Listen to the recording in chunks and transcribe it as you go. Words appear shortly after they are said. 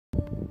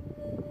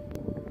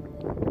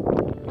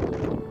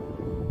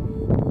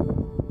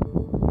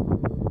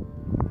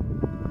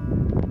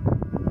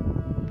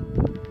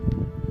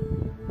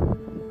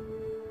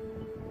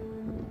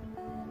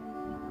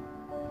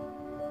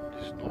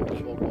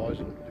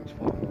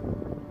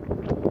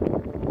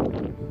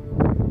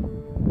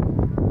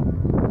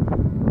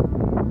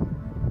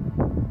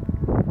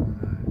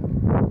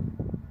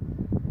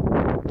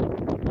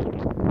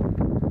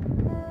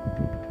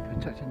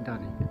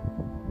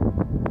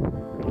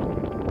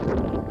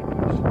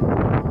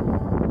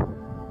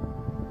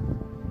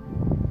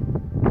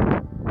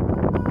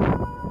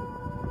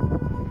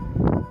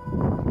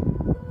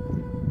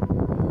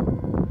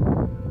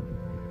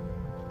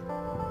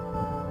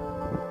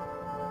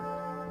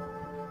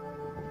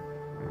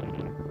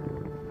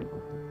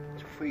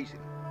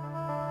freezing.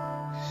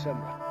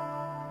 December.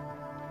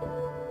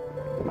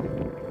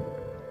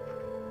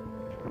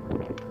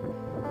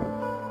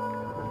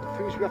 The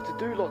things we have to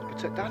do, like to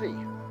protect Daddy.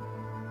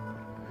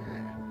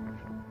 Yeah.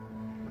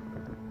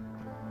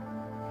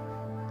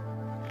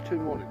 2 in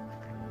the morning.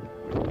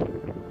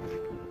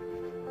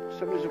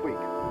 7 days a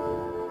week.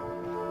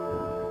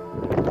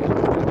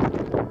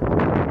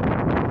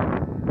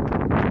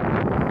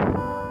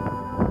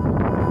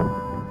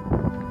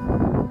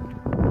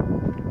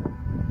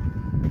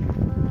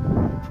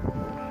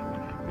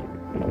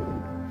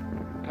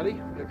 Daddy,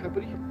 you okay,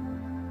 buddy?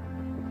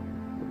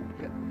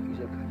 Yeah, he's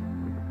okay.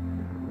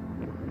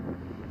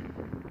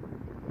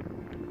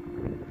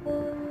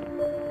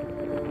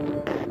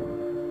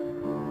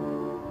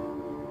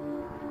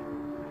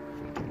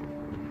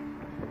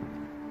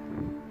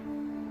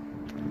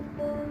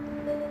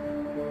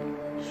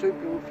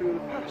 Super will feel the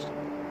past.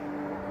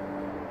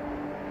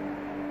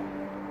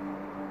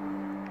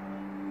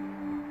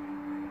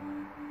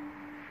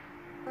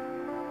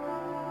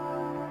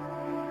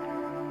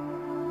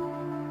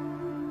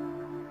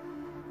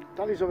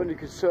 Daddy's our only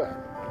concern,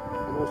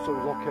 and also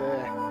like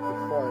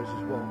with fires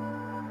as well.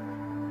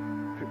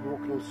 People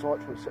walking on site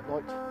trying to set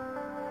lights.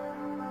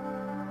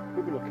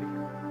 We'll be lucky.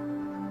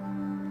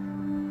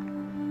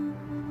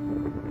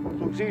 As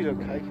long as he's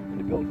okay in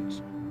the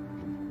buildings.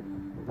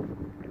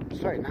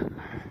 Saying that,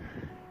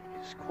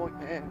 it's quite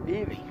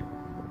eerie.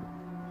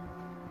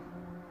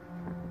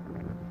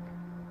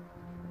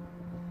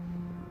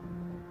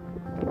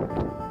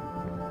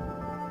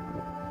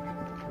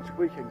 It's a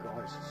weekend,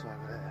 guys, so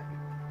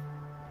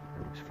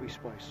it's free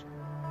space.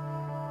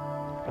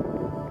 We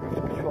have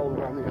to patrol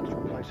around the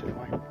actual place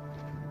anyway.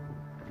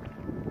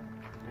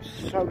 There's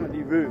so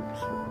many rooms.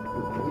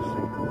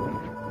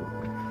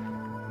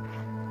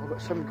 I've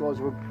got some guys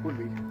who would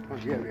be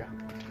around the area.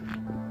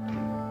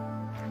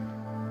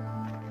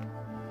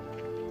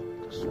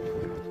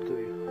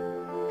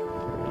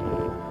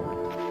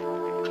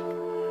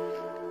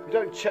 We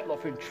don't check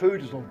like for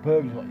intruders or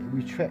burglars like you.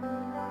 We check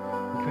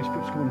in case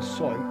people come on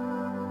site,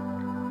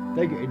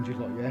 they get injured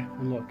like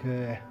and like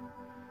they're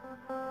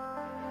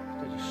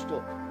just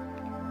stuck.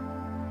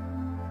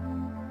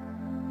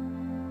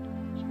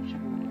 So we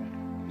check everywhere.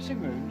 It's in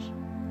rooms.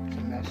 It's a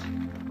mess.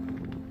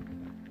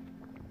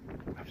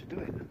 We have to do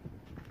it.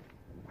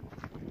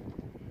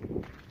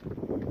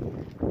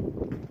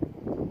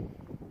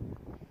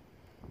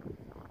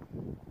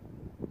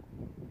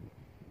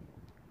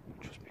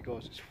 Trust me,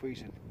 guys, it's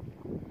freezing.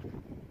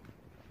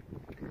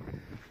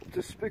 It's a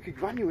spooky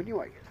granny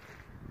anyway.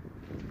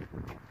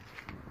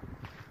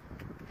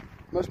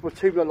 Most of my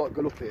team don't like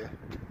going up here,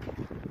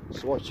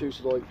 so I choose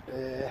to like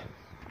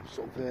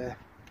sort of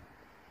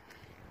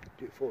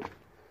do it for them.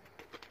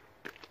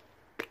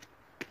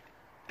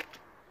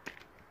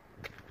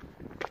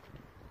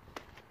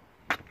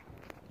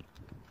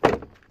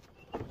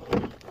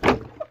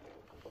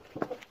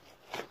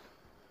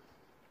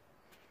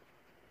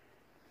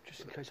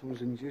 Just in case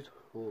someone's injured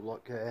or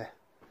like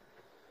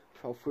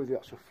fell through the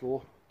actual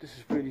floor. This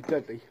is really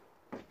deadly.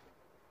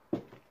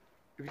 If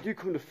you do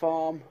come to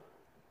farm,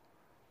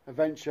 a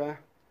venture,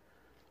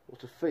 or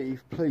to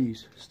thieve,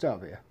 please stay out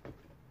of here.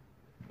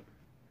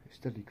 It's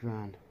deadly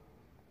ground.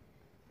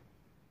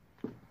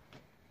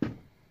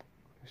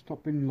 It's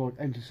not been like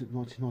entered since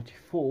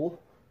 1994.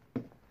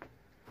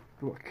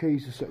 We've got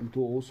keys to certain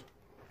doors.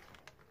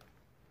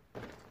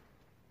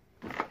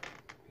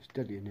 It's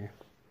deadly in here.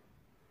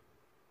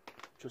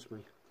 Trust me.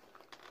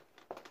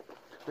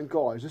 And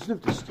guys, there's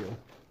nothing to steal.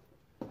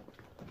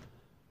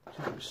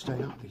 So stay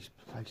out of these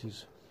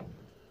places.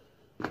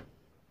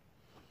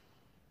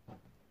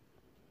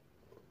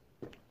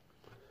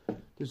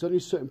 There's only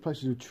certain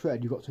places you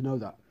tread, you've got to know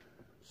that.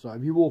 So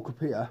if you walk up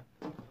here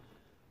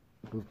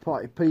with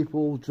party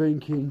people,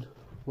 drinking,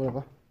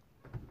 whatever,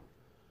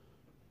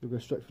 you'll go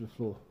straight for the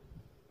floor.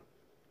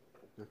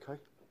 Okay?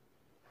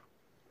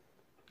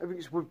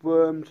 Everything's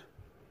woodwormed,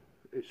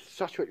 it's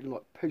saturated in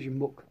like pigeon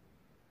muck.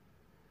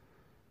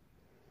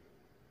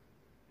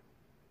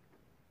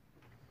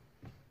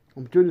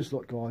 I'm doing this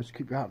lot, guys, to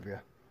keep you out of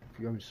here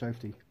for your own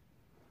safety.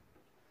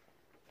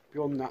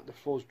 Beyond that, the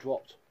floor's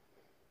dropped.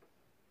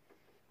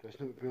 There's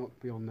nothing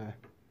beyond there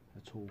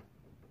at all.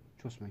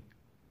 Trust me.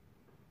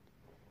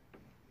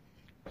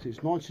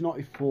 Since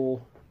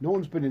 1994, no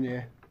one's been in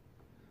here,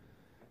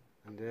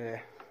 and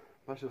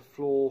most of the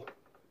floor,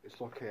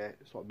 it's like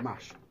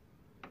mash.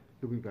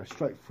 You're going to go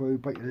straight through,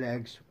 break your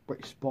legs,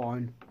 break your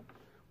spine,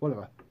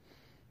 whatever.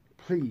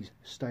 Please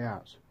stay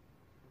out.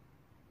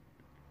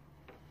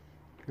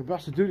 I've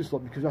asked to do this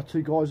lot because I have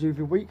 2 guys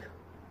every week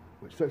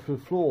went straight for the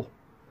floor,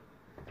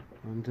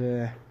 and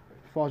as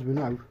far as we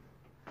know,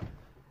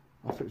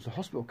 I think it's a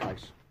hospital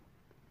case.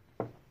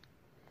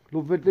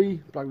 Lord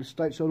Ridley, Blackwood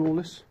Estates on all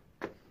this.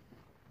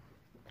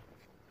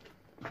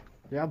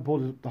 They have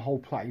boarded the whole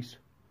place,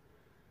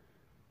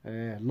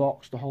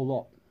 locks, the whole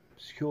lot,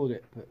 secured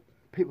it, but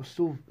people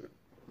still,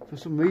 for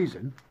some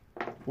reason,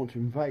 want to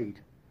invade.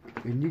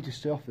 We need to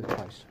stay off this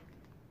place.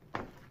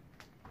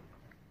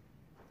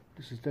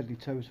 This is deadly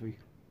territory.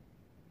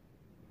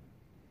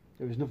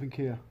 There is nothing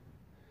here.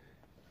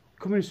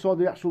 Coming inside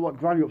the actual like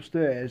granny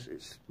upstairs,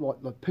 it's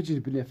like the pigeons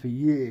have been there for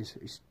years.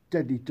 It's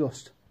deadly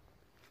dust.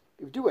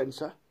 If you do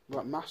enter,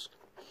 like mask,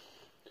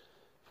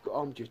 you've got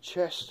arm to your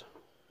chest.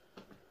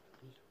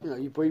 You know,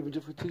 your breathing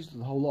difficulties,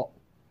 the whole lot.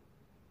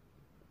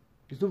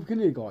 There's nothing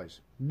in here,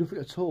 guys. Nothing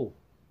at all.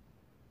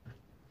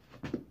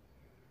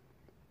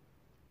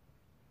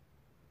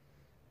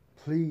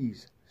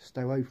 Please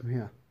stay away from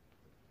here.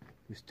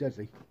 It's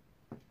deadly.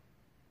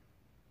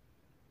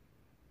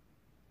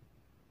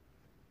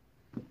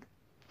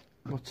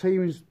 My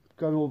team's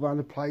going all around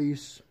the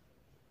place,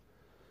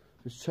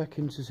 just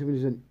checking to see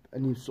if there's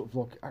any sort of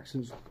like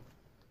accidents.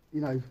 You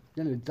know, at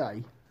the end of the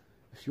day,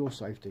 it's your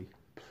safety.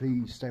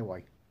 Please stay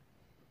away.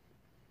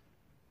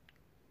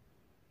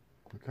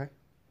 Okay?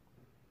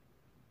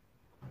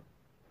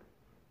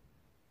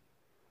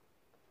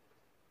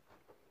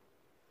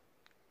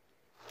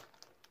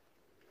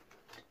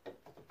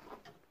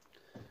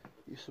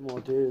 Give you some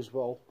idea as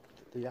well,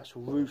 the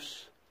actual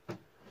roofs.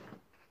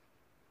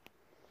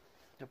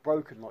 They're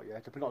broken like yeah,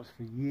 they've been like this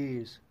for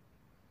years.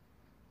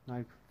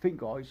 Now think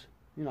guys,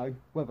 you know,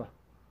 weather.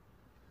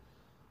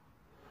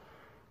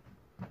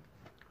 A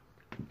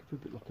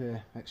bit like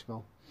a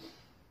X-Mel.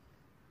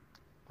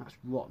 That's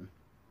rotten.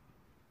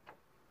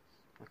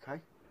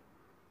 Okay.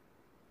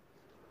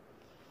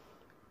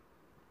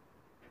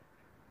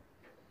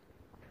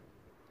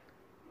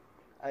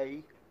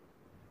 A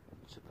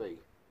to B.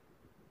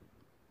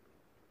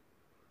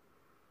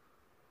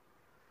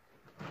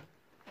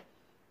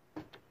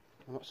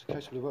 And that's the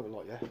case with the weather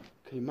like, yeah.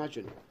 Can you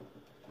imagine?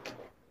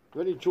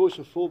 With any joists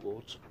and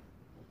floorboards,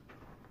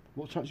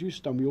 what chance you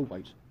stand with your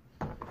weight?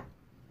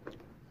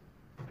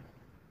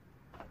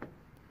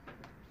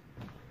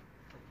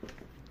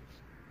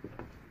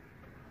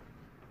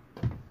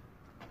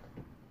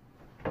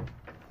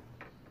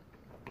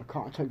 I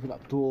can't take for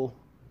that door.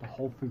 The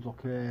whole thing's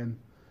like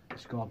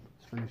it's gone.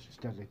 It's finished. It's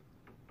deadly.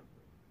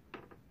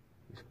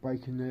 It's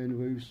breaking there in the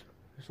roofs.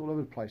 It's all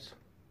over the place.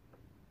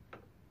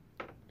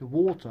 The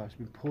water has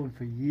been pouring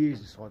for years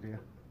inside here.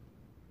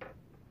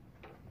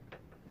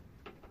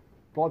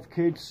 Blyth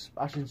kids,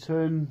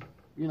 Ashington,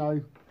 you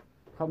know,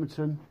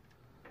 Covington.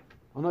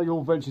 I know you're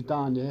all ventured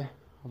down there.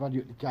 I've had you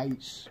at the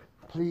gates.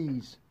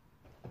 Please,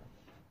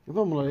 if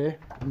I'm here,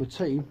 I'm a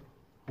team.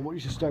 I want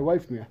you to stay away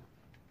from here.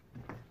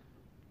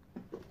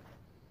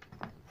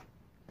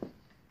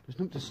 There's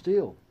nothing to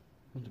steal.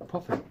 There's a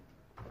profit.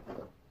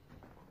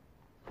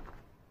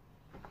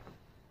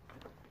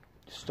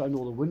 Just stone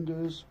all the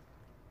windows.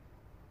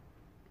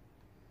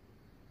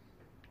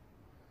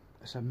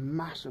 It's a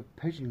massive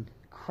pigeon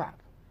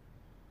crap.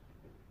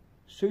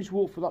 As soon as you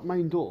walk through that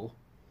main door,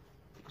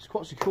 it's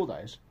quite secure,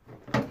 that is.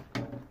 But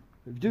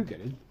if you do get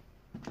in,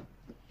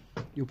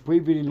 you're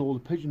breathing in all the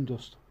pigeon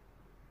dust,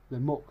 the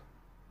muck.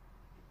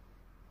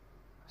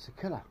 It's a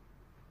killer.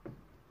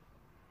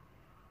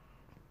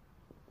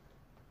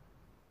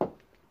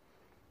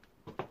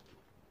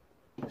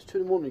 It's 2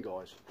 in the morning,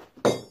 guys.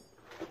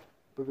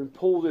 We've been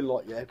pulled in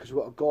like, yeah, because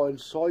we've got a guy in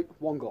sight.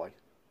 One guy.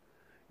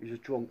 He's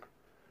just drunk.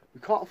 We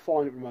can't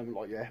find him at the moment,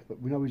 like, yeah,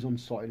 but we know he's on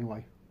site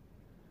anyway.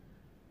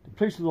 The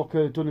police have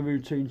like done a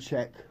routine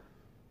check.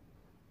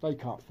 They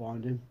can't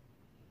find him.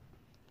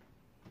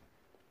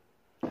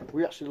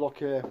 We actually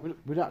like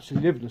we don't actually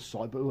live in the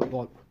site, but we're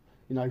like,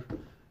 you know,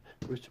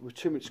 we're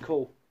 2 minutes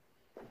call.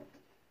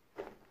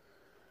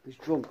 He's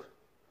drunk.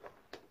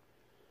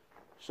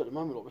 So at the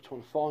moment, like, we're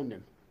trying to find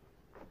him.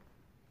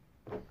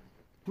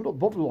 We're not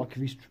bothered like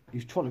if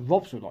he's trying to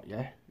rob something, like,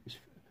 yeah.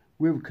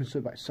 We're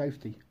concerned about his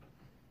safety.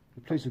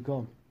 The police are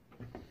gone.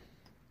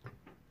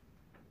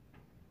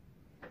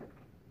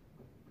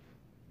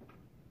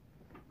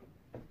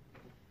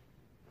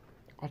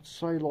 I'd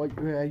say like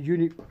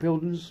unit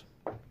buildings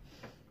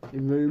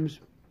in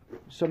rooms,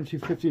 17,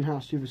 15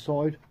 house the other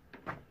side,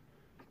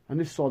 and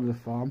this side of the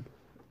farm.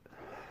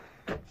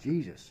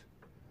 Jesus,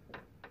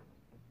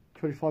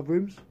 25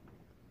 rooms.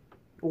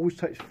 Always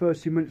takes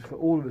 30 minutes for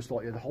all of us,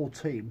 like, yeah, the whole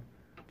team,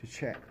 to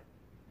check.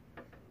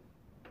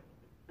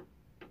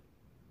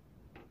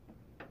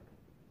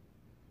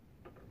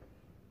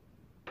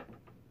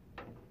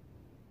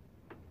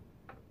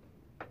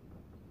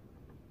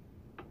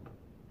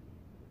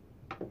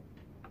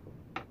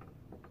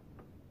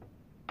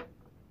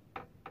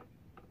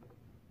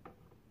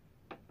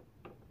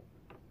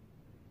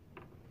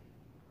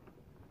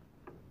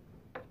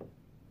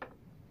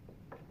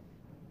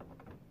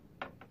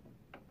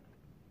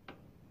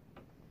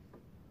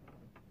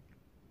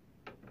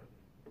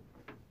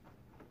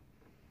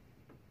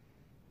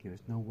 Yeah,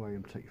 there's no way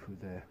I'm taking you through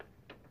there.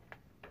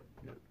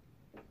 Yep.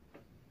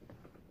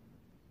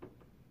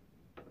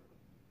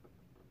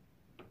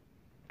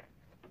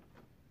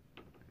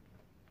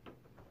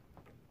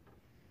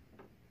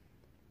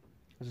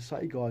 As I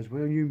say, guys,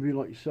 we're human beings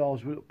like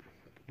yourselves.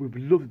 We'd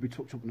love to be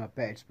tucked up in our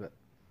beds, but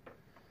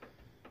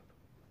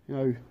you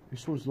know, if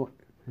someone's not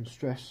in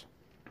stress,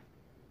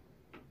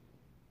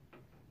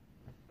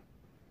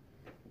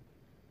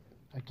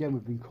 again,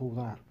 we've been called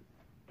out.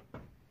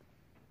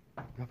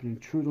 We have an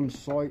intruder on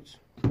site.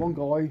 One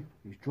guy,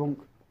 he's drunk.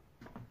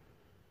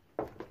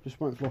 Just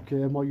waiting for like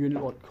my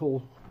unit like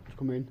call to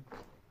come in.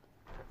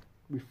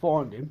 We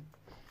find him,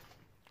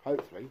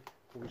 hopefully,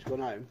 before he's gone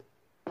home.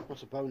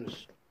 That's a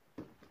bonus.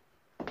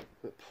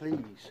 But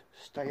please,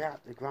 stay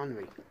out the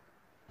granary.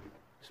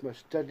 It's the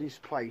most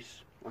deadliest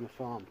place on the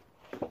farm.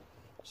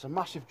 It's a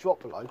massive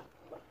drop below.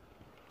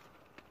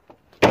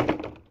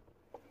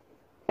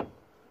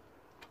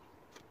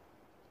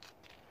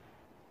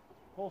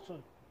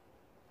 Horton,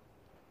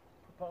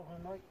 put that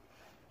on, mate.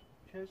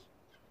 Cheers.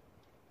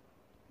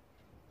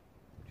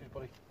 Cheers,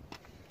 buddy.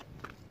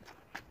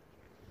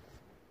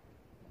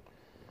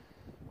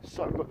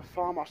 So we've got the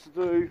farmhouse to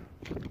do.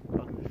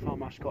 The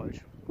farmhouse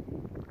cottage.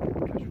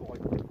 That's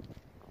right.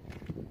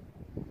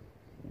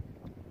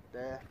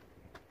 There.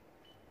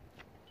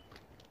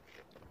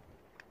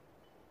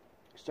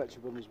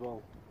 Extension building as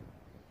well.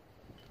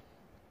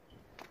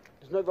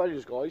 There's no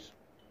values, guys.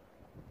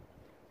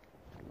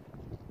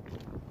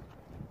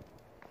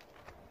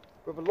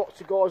 We have lots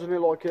of guys in here,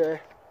 like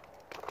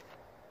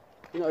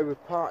you know,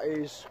 with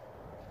parties,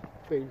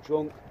 being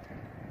drunk,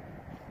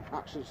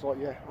 accidents, like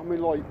I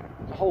mean, like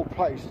the whole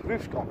place. The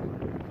roof's gone.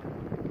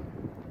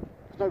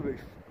 There's no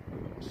roof.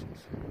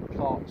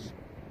 Plants.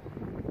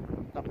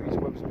 That means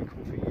the weather's been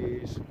coming for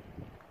years.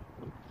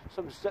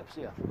 Some steps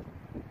here.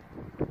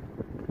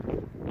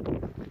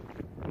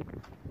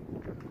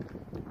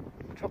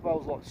 The truck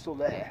barrel's like still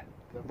there.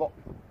 They're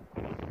rotten.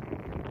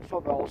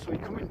 Truck barrel. So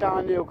you're coming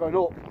down here, going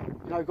up.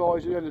 You know,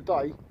 guys, at the end of the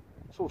day,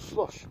 it's all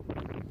slush.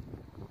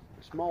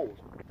 It's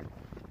mould.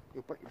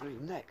 You'll break your bloody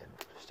neck.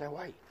 Stay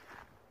away.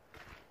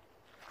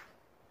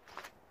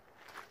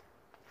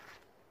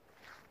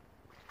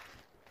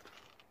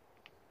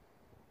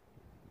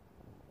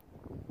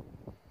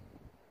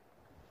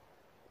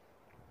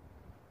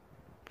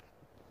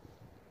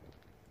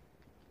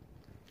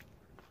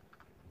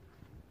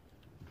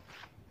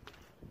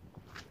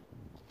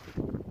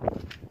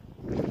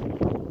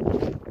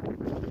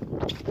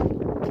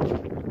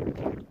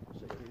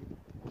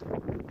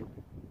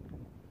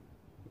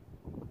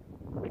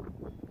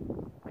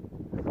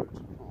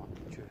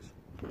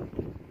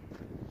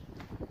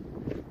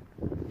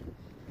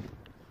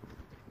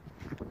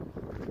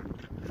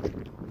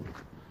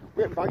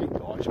 We're getting bagging,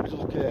 guys, because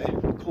look,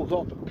 we called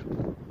on.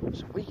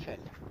 It's a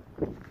weekend.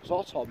 It's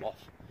our time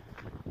off.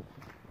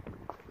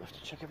 We have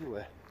to check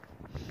everywhere.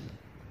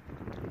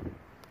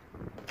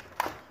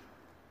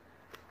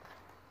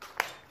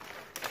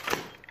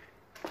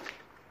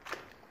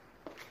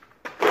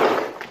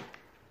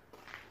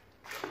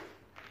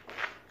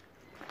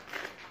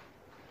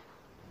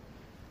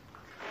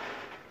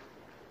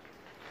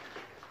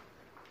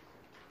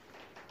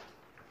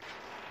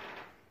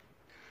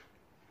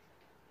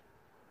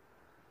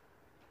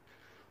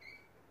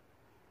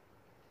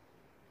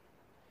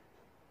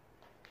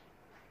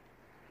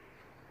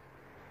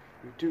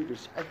 We do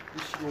this every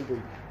single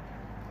week.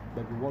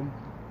 Maybe one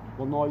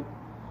night,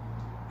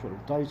 during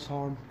the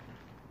daytime.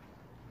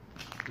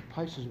 The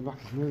place is in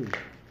rapid move.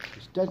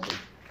 It's deadly.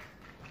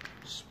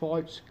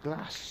 Spikes,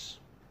 glass,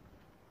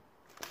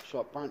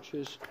 sharp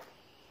branches.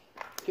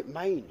 Get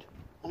mained,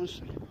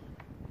 honestly.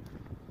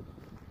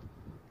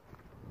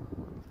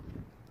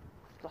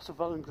 That's a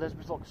Val and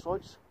Gillespie's like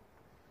sites.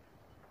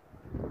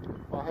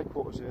 Our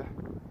headquarters here.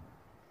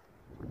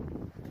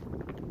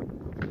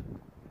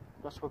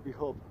 That's where we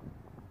hub.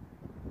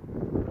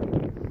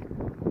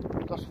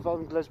 That's the Val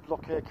and Gillespie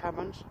block here,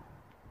 Camerons.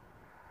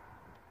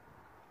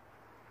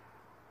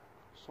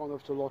 Sign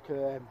over to like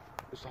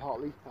Mr.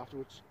 Hartley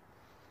afterwards.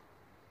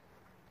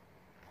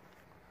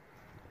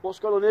 What's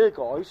going on here,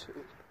 guys?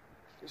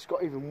 It's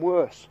got even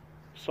worse.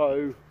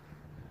 So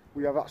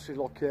we have actually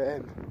like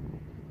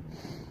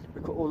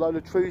we cut all a load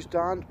of trees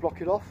down to block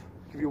it off.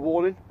 Give you a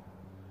warning.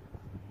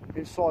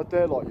 Inside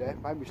there, like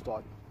made me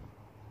start.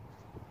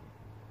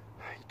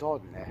 He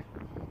died in there.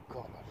 Oh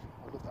God,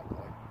 I love that guy.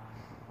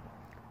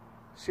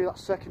 See that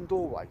second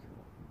doorway?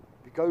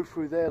 If you go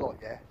through there,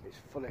 like it's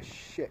full of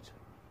shit.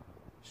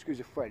 Excuse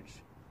the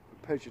French,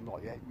 pigeon,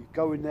 like you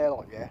go in there,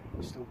 like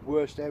it's the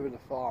worst area in the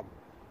farm.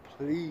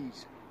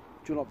 Please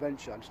do not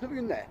venture. There's nothing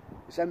in there.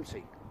 It's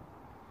empty.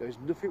 There's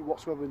nothing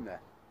whatsoever in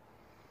there.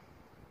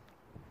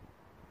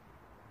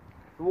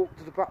 If you walk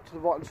to the back, to the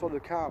right hand side of the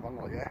caravan,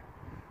 like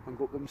and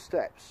go up them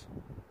steps,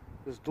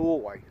 there's a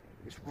doorway.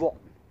 It's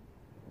rotten.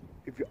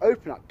 If you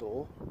open that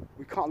door,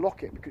 we can't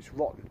lock it because it's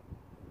rotten.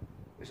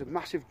 It's a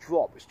massive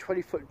drop. It's a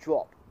 20-foot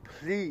drop.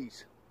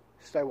 Please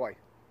stay away.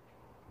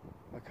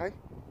 Okay?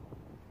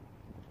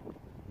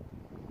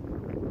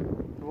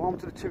 We're on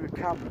to the two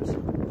cameras.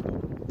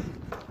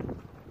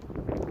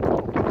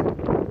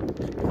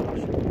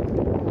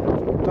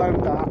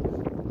 Down that.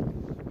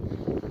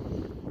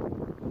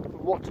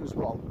 We're watching as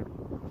well.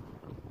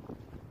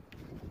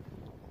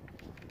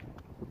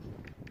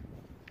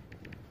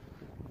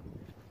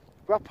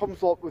 We have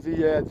problems like with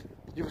the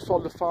other side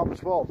of the farm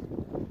as well.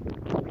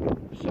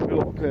 So we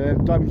got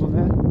diamonds on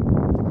there.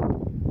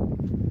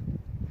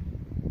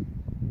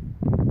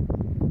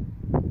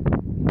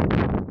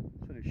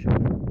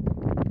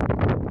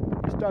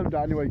 It's domed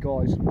out anyway,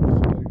 guys. So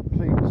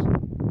please.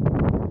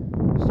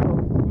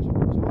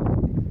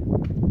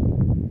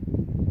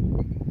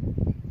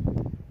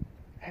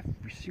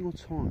 single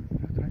time.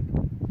 Okay.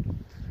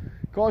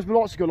 Guys, my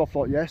lights have gone off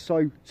like, yeah,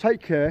 so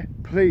take care,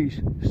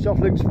 please. South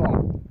Links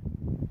Farm.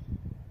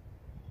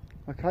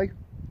 Okay?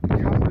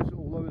 Cameras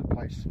all over the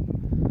place.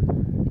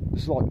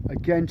 It's like,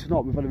 again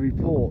tonight we've had a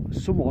report.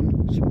 Some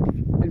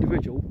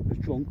individual is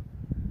drunk,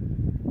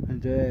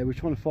 and we're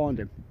trying to find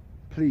him.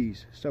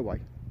 Please, stay away.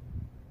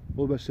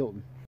 All the best, Hilton.